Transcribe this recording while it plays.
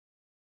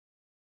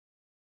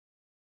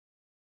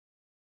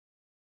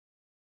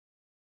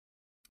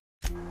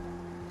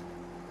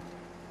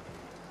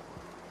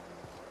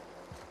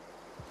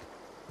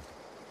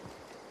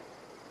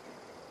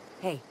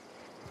Hey.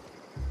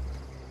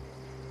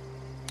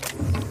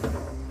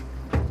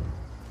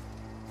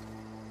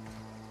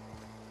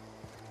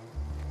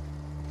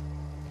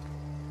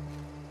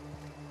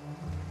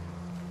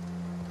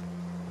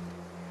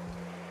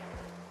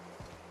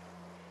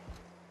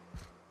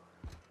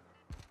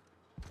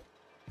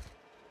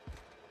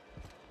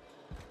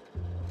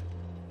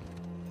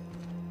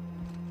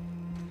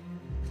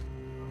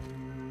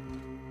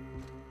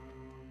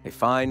 A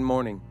fine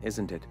morning,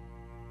 isn't it?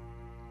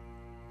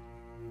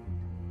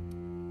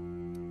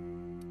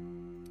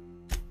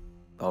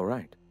 All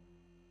right.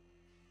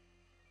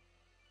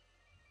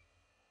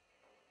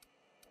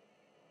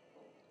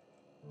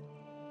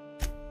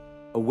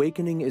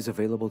 Awakening is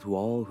available to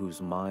all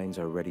whose minds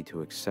are ready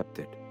to accept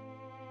it.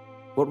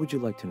 What would you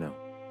like to know?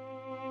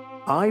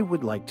 I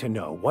would like to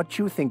know what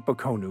you think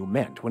Bakonu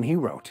meant when he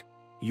wrote,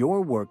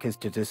 "Your work is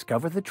to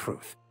discover the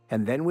truth,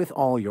 and then with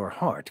all your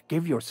heart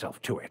give yourself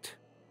to it."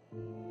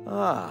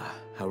 Ah,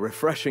 how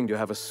refreshing to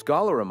have a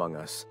scholar among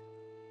us.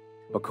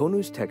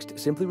 Bakonu's text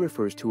simply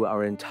refers to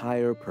our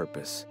entire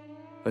purpose,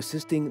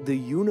 assisting the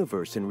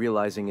universe in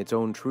realizing its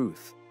own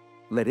truth.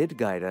 Let it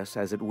guide us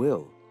as it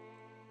will.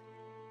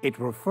 It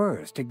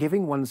refers to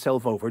giving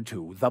oneself over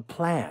to the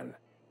plan.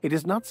 It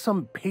is not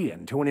some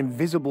paean to an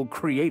invisible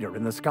creator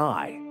in the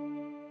sky.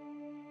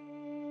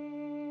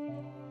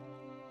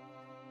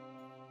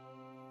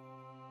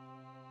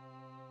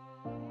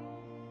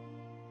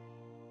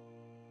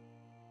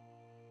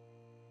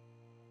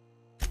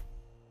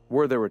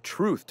 Were there a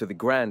truth to the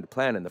grand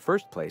plan in the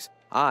first place,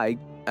 I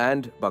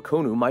and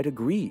Bakonu might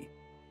agree.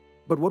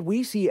 But what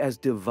we see as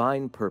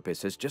divine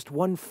purpose is just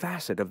one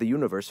facet of the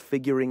universe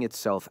figuring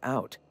itself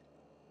out.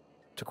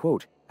 To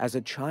quote, "As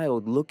a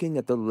child looking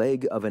at the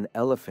leg of an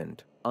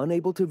elephant,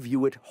 unable to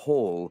view it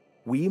whole,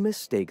 we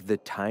mistake the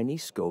tiny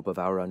scope of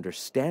our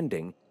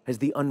understanding as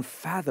the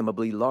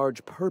unfathomably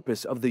large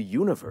purpose of the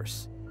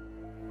universe."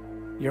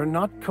 You're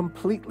not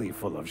completely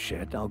full of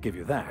shit, I'll give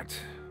you that.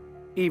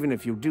 Even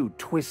if you do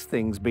twist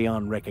things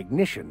beyond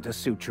recognition to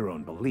suit your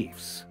own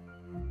beliefs.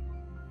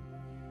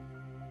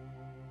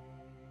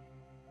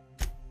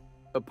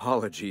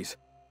 Apologies.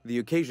 The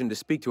occasion to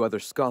speak to other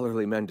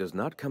scholarly men does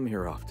not come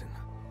here often.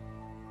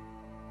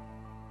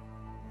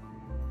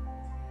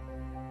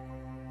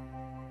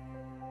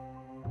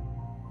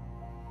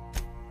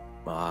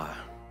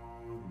 Ah,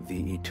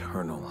 the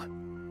eternal.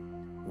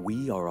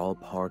 We are all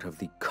part of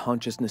the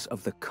consciousness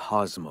of the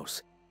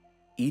cosmos.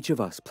 Each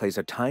of us plays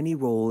a tiny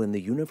role in the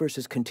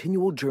universe's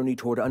continual journey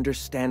toward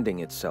understanding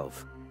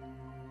itself.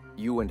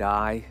 You and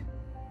I,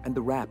 and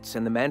the rats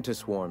and the mantis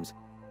swarms.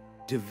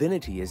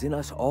 Divinity is in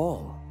us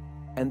all,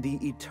 and the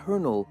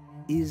eternal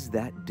is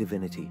that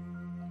divinity.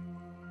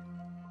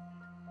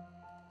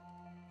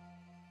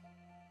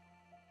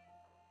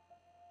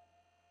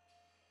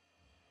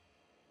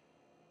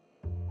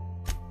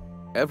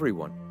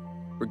 Everyone,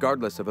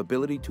 regardless of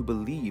ability to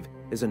believe,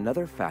 is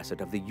another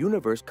facet of the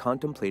universe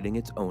contemplating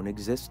its own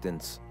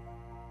existence.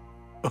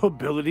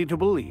 Ability to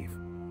believe?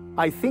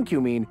 I think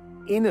you mean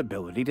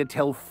inability to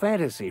tell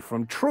fantasy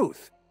from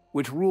truth,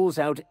 which rules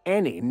out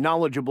any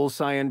knowledgeable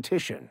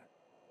scientician.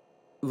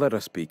 Let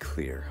us be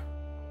clear.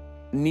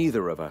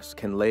 Neither of us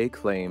can lay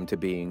claim to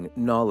being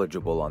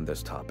knowledgeable on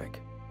this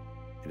topic.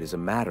 It is a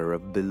matter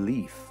of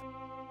belief.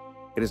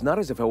 It is not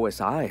as if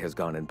OSI has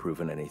gone and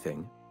proven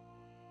anything.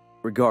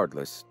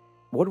 Regardless,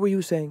 what were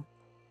you saying?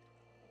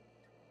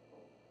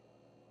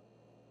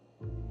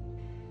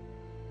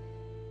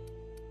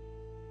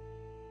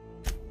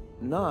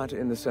 Not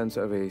in the sense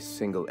of a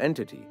single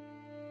entity,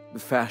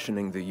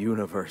 fashioning the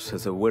universe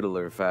as a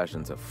whittler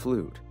fashions a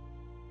flute.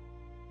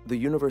 The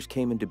universe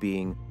came into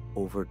being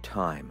over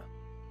time,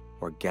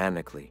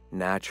 organically,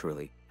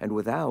 naturally, and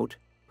without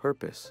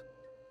purpose.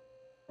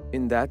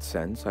 In that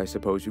sense, I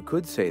suppose you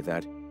could say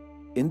that,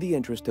 in the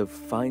interest of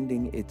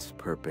finding its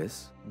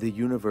purpose, the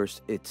universe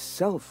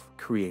itself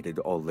created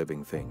all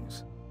living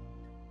things.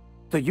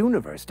 The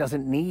universe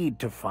doesn't need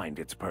to find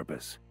its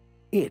purpose.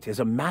 It is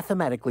a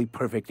mathematically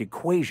perfect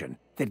equation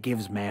that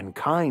gives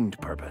mankind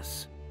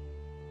purpose.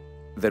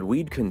 That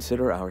we'd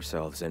consider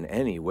ourselves in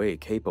any way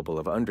capable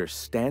of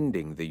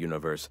understanding the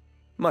universe,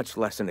 much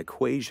less an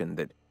equation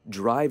that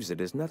drives it,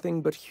 is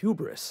nothing but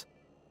hubris.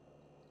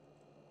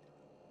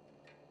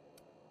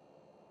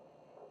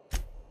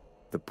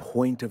 The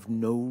point of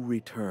no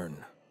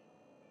return.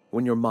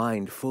 When your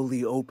mind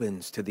fully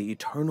opens to the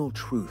eternal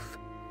truth,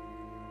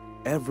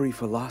 every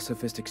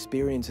philosophist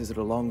experiences it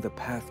along the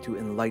path to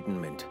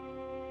enlightenment.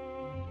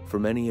 For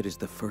many, it is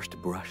the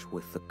first brush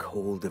with the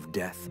cold of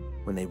death,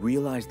 when they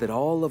realize that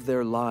all of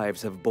their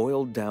lives have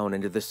boiled down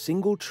into the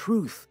single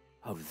truth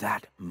of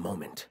that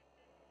moment.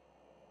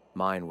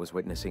 Mine was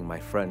witnessing my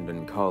friend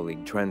and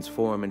colleague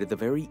transform into the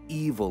very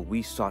evil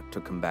we sought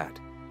to combat.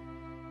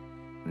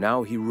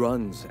 Now he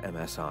runs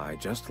MSI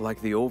just like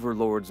the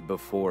overlords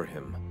before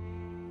him.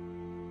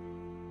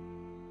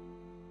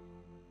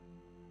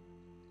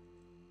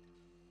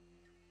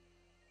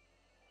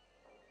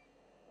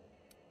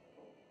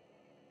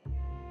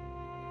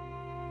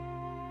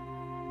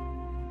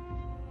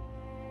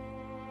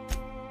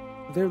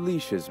 Their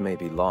leashes may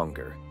be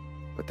longer,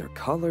 but their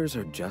collars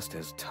are just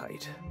as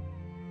tight.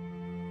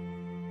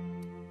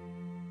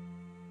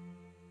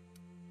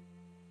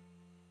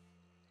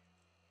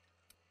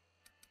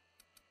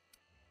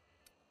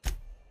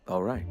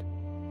 All right.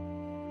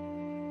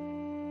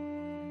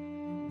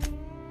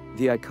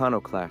 The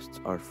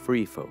iconoclasts are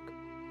free folk.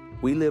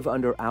 We live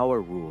under our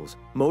rules,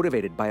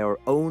 motivated by our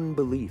own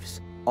beliefs,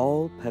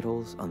 all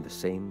petals on the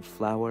same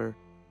flower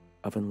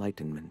of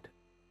enlightenment.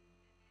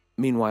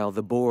 Meanwhile,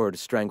 the board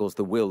strangles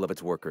the will of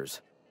its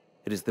workers.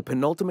 It is the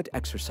penultimate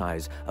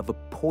exercise of a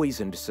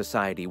poisoned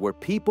society where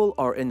people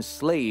are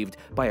enslaved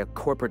by a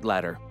corporate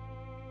ladder.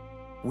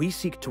 We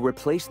seek to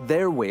replace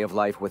their way of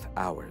life with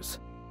ours.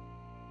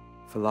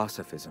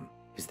 Philosophism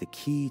is the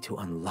key to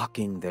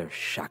unlocking their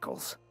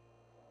shackles.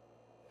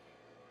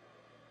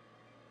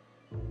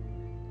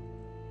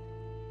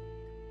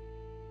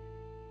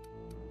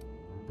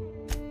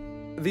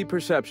 The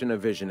perception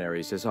of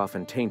visionaries is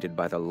often tainted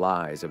by the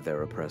lies of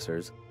their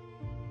oppressors.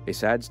 A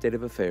sad state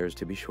of affairs,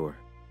 to be sure.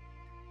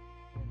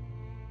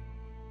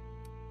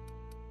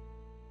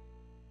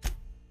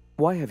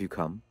 Why have you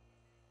come?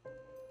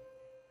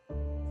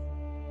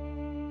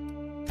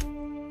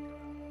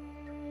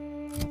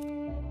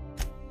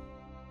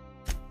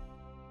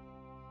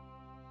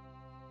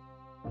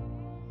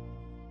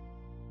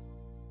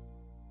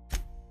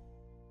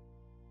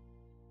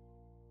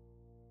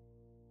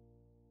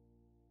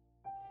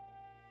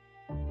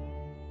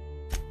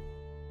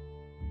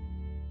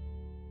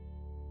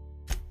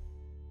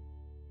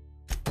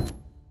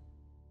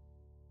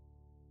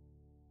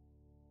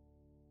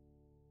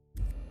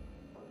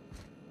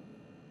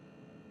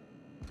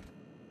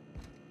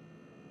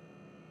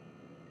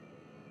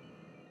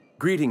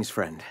 Greetings,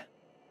 friend.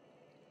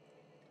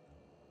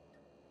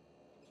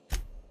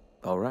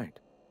 All right.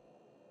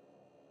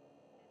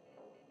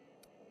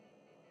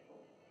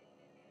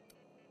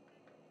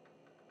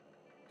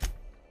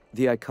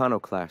 The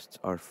iconoclasts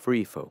are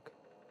free folk.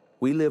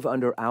 We live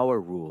under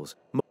our rules.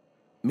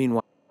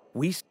 Meanwhile,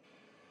 we...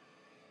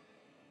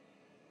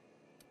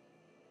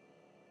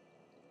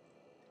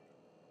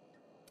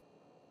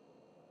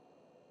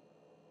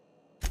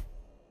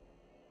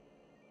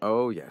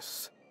 Oh,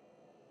 yes.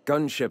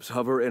 Gunships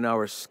hover in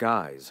our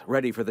skies,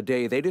 ready for the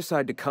day they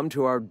decide to come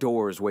to our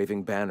doors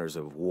waving banners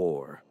of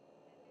war.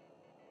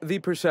 The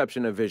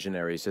perception of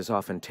visionaries is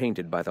often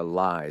tainted by the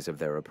lies of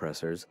their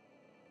oppressors.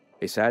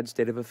 A sad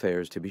state of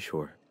affairs, to be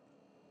sure.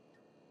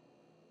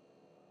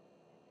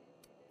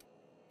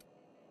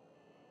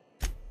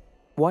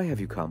 Why have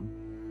you come?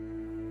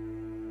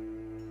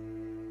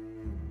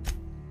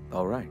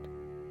 All right.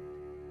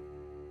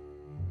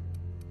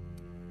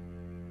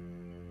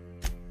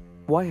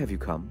 Why have you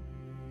come?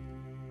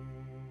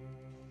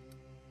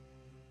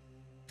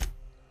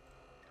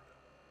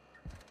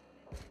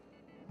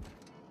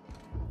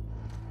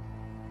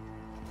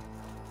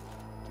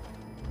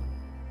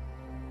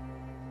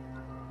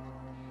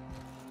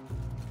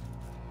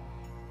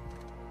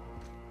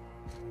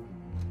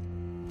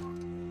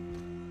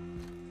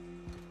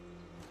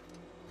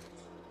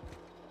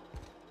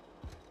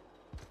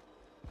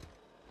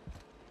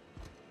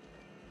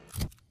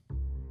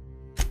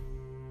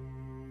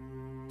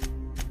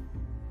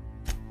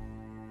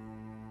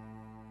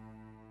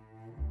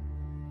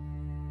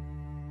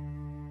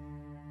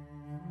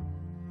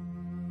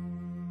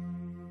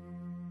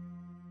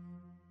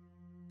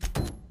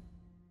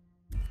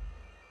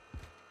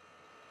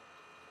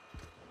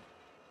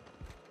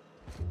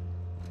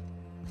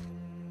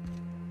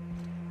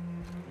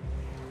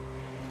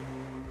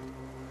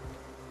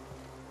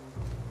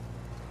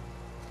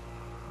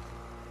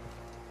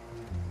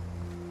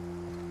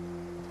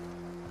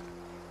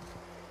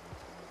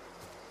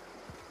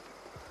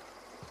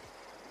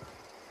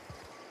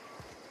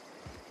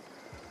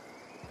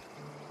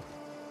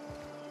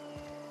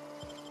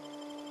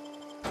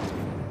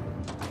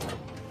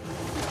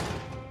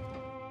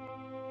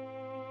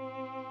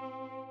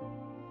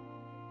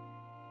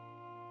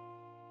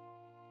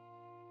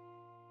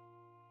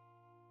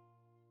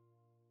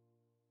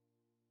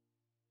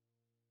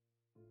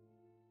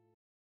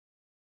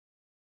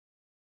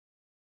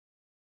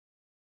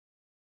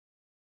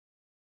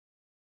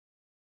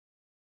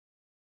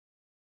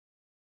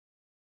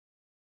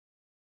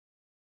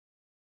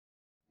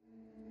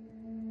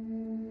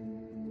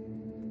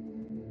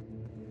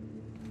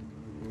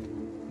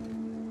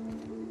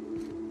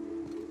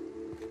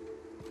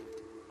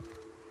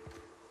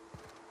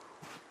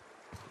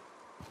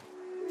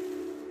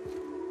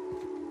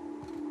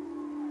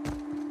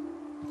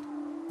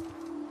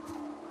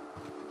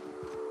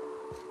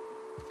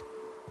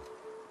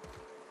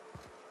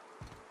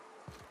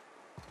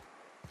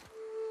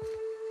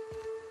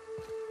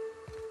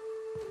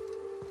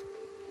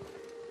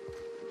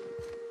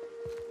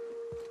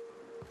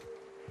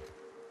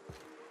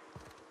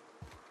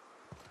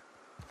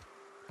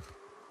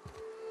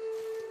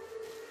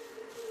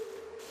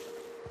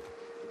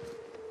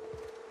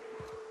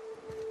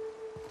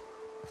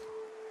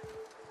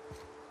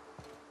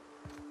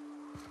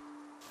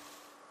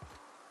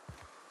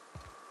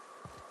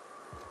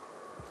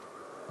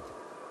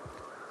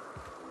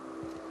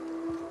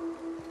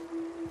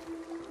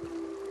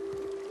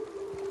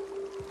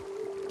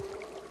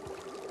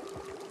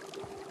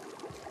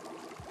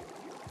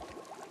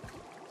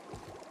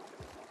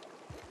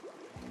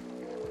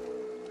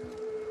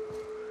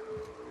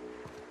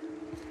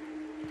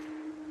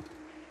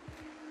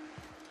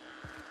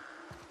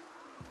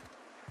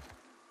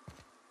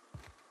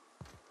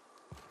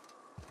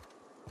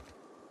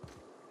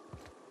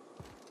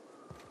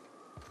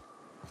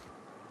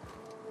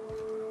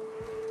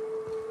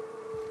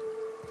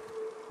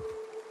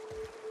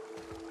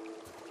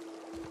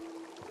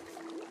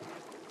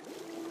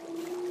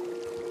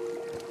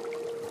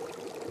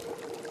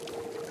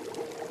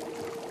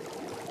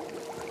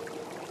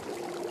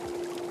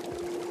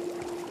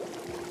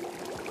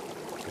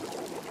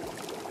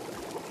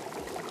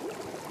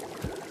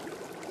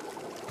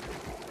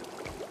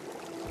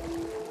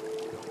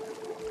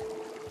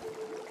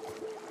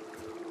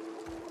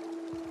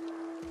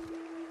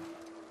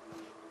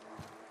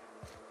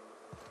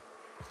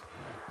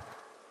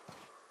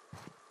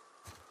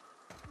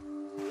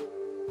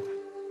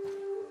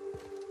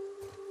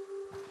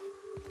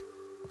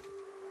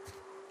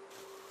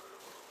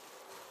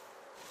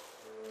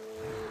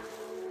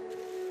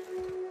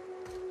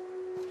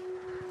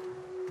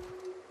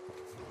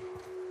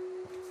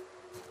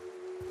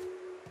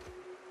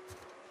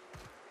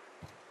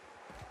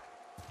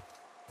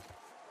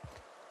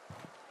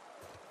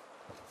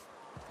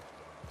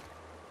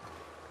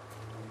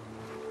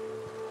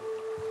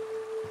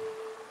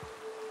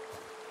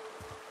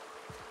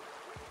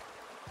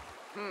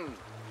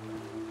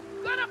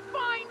 Gonna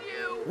find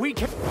you! We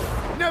can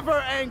never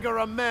anger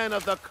a man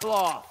of the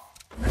cloth.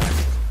 Nice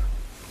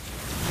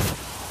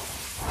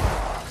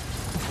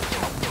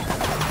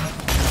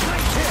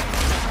hit.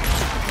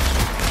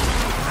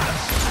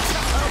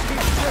 I'll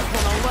teach this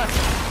one a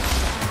lesson.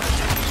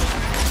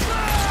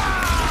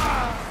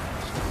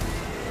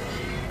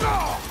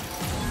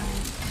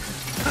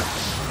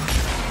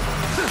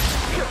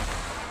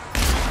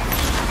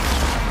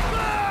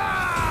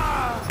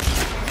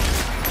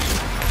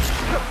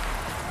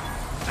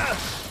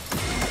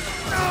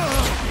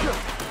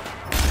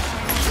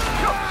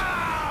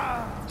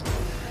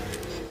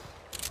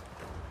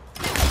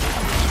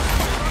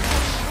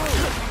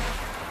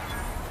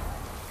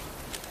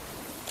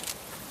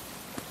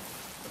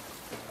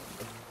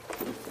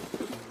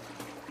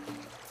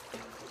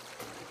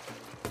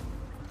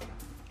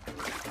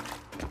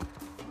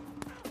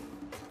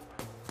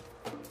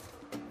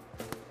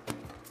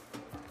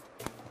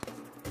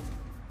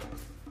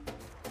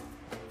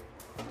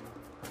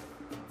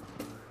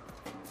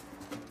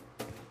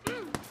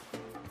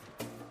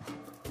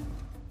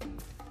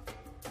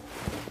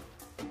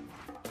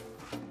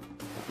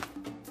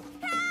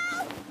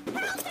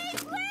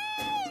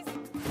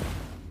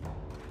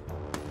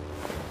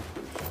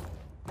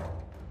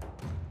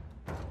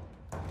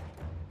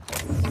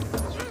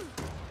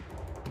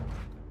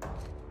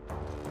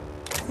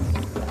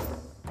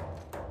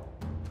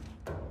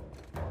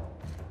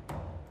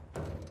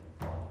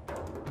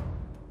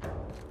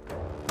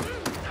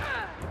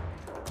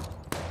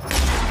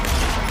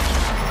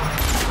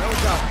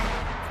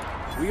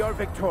 We are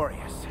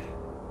victorious.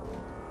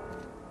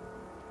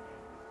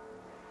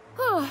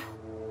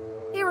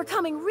 They were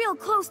coming real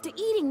close to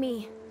eating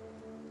me.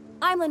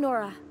 I'm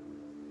Lenora.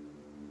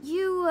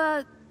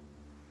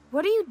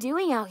 What are you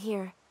doing out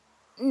here?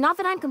 Not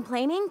that I'm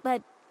complaining,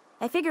 but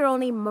I figure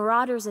only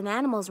marauders and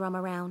animals roam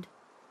around.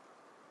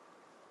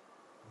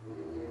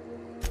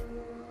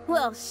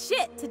 Well,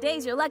 shit,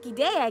 today's your lucky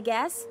day, I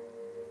guess.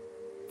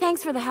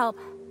 Thanks for the help.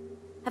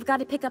 I've got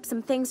to pick up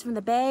some things from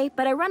the bay,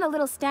 but I run a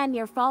little stand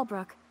near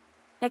Fallbrook.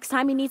 Next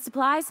time you need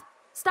supplies,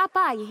 stop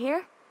by, you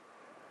hear?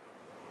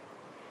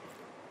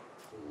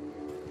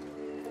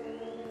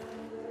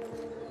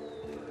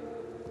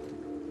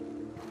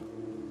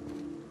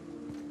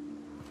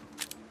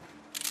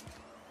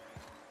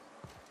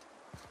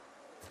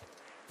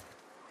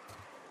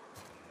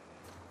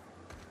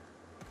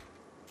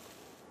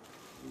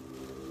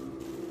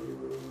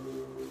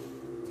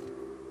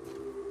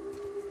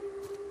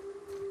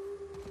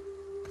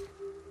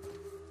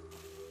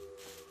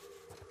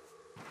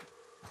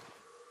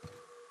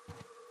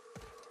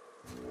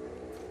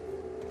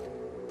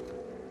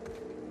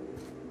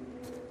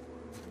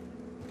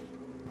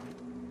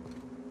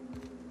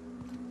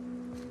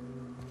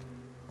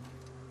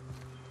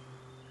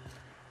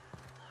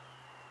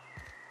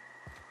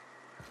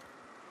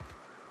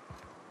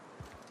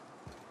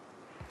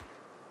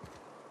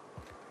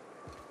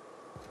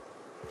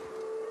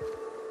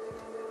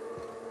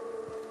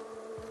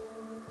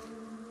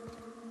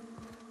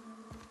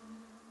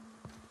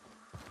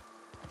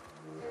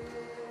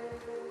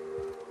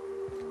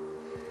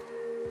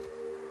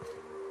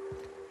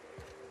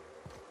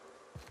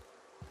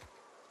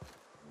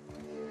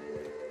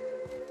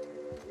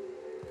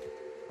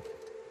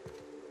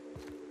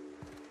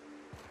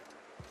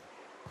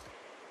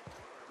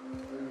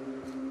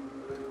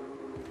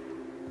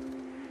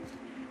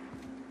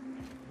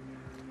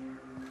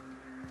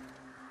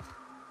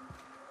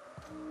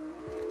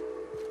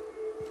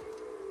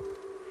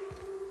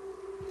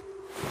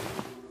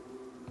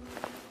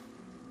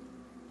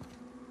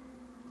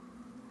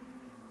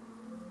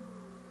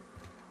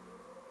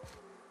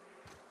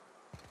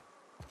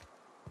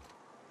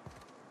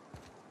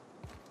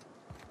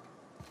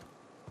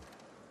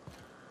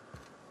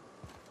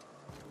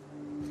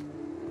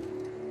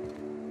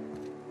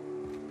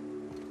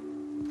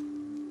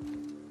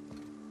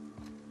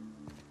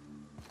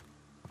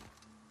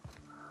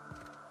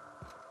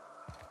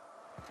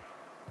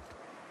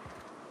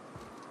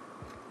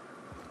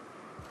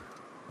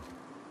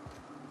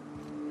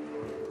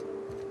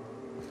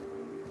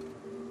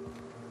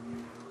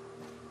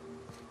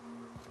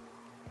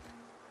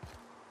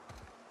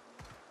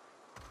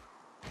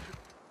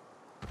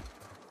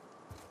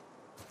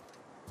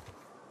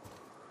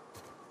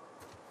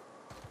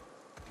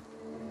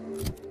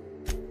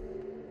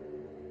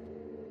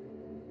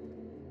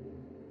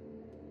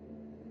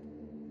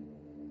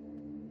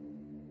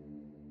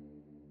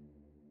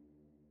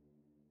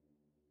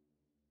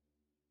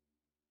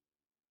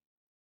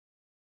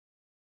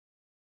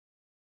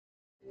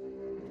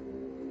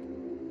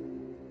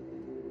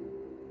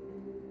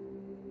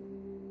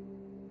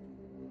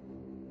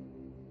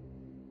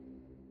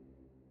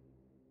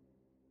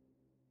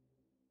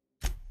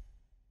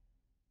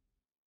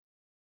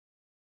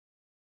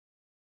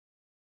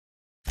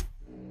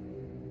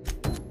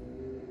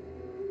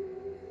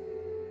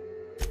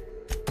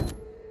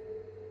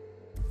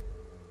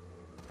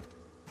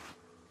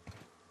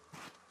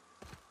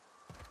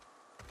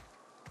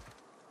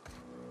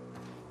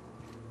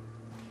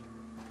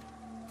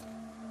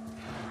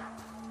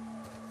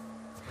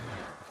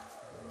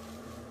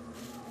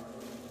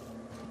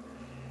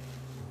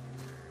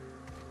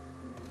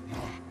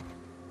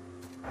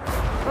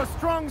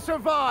 strong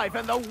survive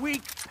and the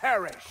weak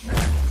perish.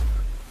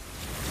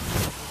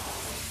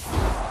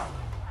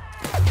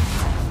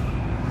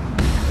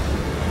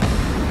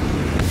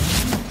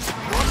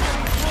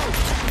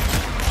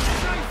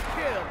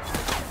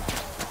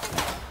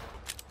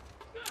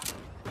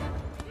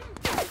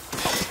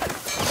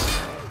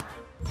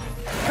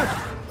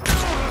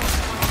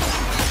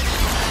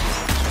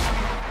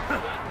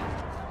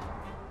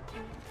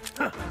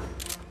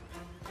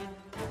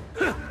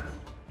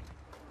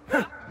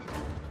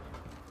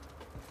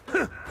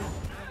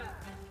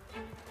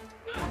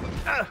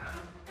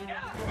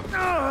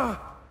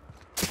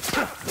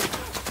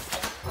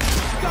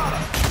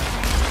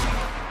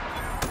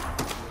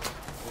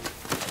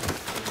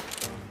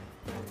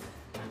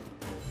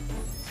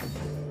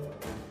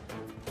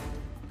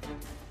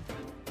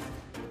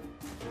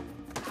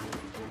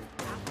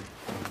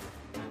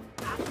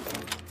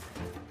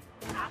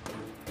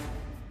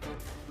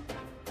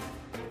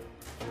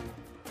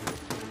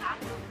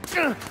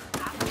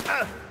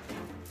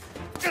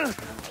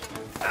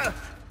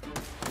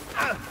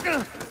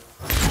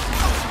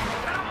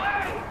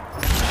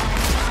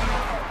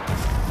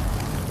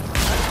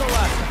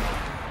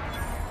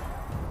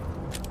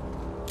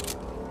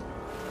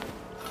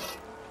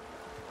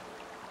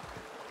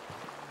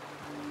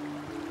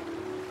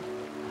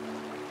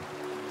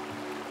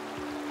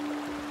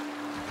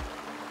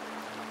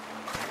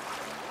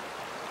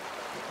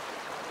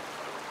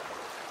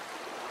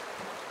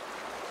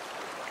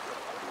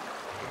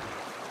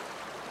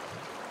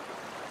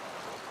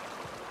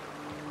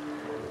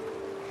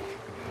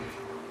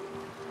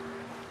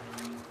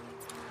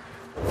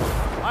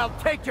 I'll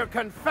take your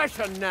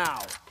confession now!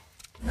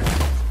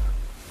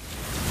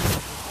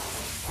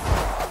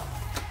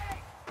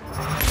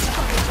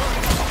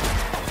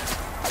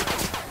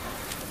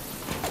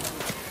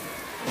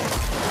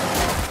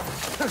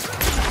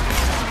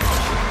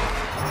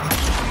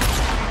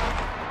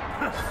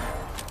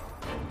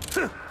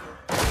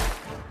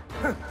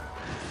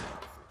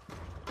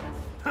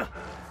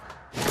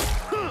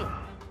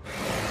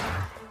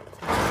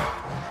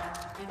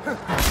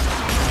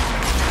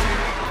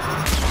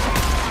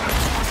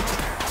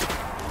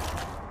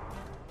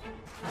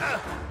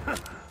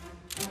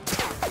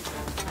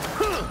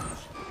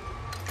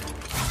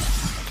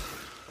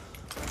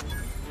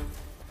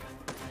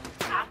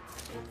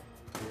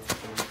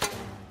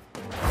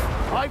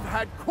 I've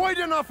had quite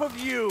enough of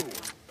you!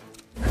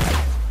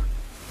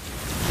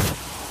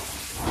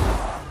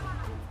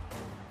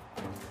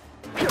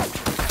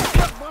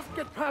 I must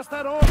get past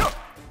that order!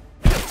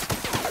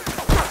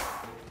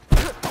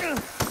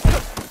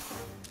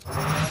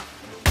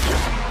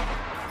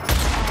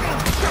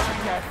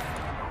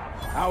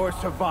 Death, our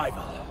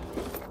survival.